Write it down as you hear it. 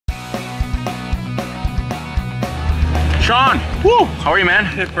Sean. Woo! How are you, man?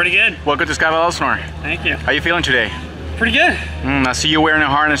 Pretty good. Welcome to Skydive Elsinore. Thank you. How you feeling today? Pretty good. I see you wearing a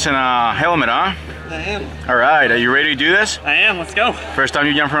harness and a helmet, huh? I am. All right, are you ready to do this? I am. Let's go. First time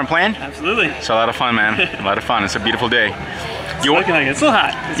you jump from a plane? Absolutely. It's a lot of fun, man. A lot of fun. It's a beautiful day. It's looking like it's so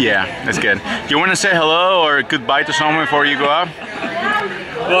hot. Yeah, that's good. You want to say hello or goodbye to someone before you go up?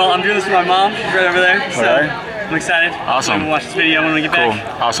 Well, I'm doing this with my mom right over there, so I'm excited. Awesome. I'm gonna watch this video when we get back.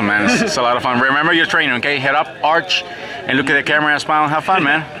 Cool. Awesome, man. It's a lot of fun. Remember your training, okay? Head up, arch, and look at the camera and smile and have fun,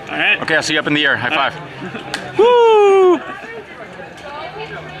 man. All right. Okay, I'll see you up in the air. High five. Woo!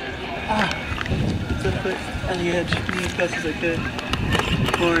 So quick on the edge, as best as I could.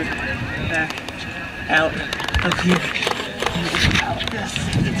 Forward, back, out, up here, out. Yes.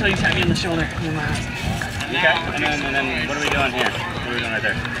 Until you tap me on the shoulder. Okay. And then what are we doing here? What are we doing right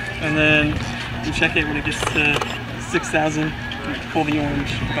there? And then you check it when it gets to 6,000. Pull the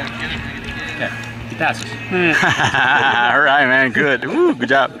orange. Okay. He passes. All right, man. Good. Woo, good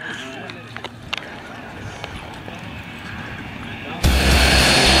job.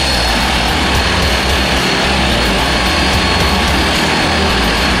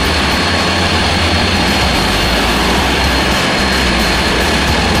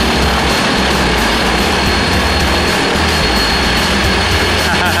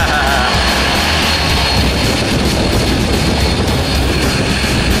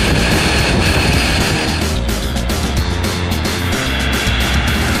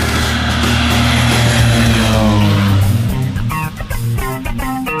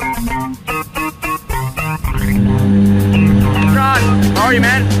 How are you,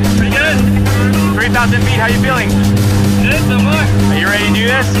 man? Pretty good. 3,000 feet, how you feeling? Good so far. Are you ready to do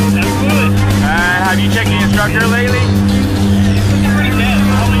this? Absolutely. Have you checked the instructor lately? Pretty good.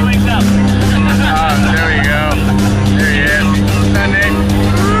 Hopefully he wakes up. There we go. There he is. Nick.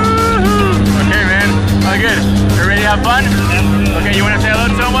 Okay, man. Oh, good. You ready to have fun? Absolutely. Okay, you want to say hello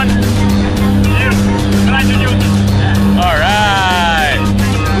to someone? All right.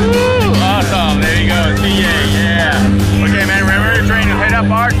 Woo, awesome. There you go. See ya. Yeah. Okay, man. Remember your training. Head up,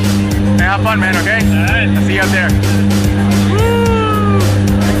 arch, and have fun, man. Okay. All right. I'll see you up there.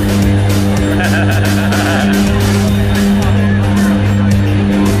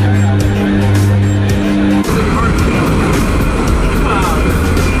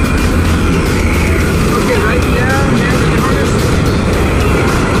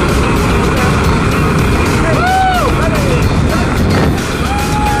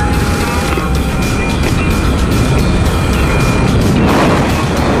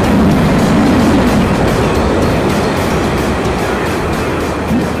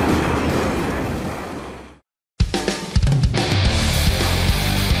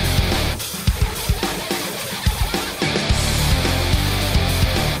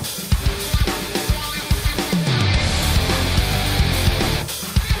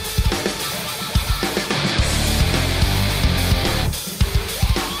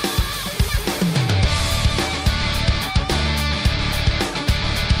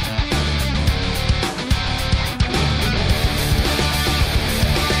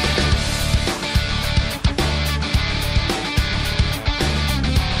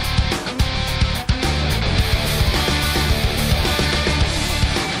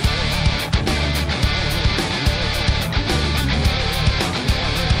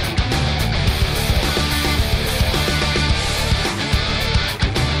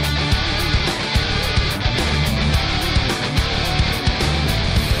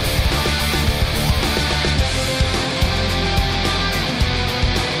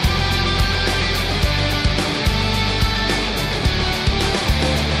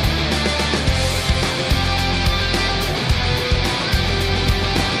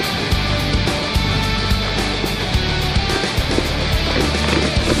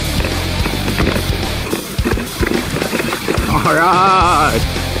 All right.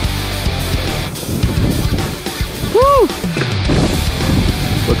 Woo!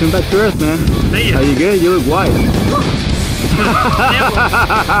 Welcome back to Earth, man. Thank you. Are you good? You look white.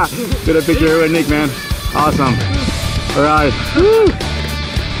 Get a picture with Nick, man. Awesome. All right. Woo!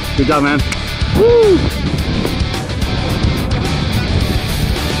 Good job, man. Woo!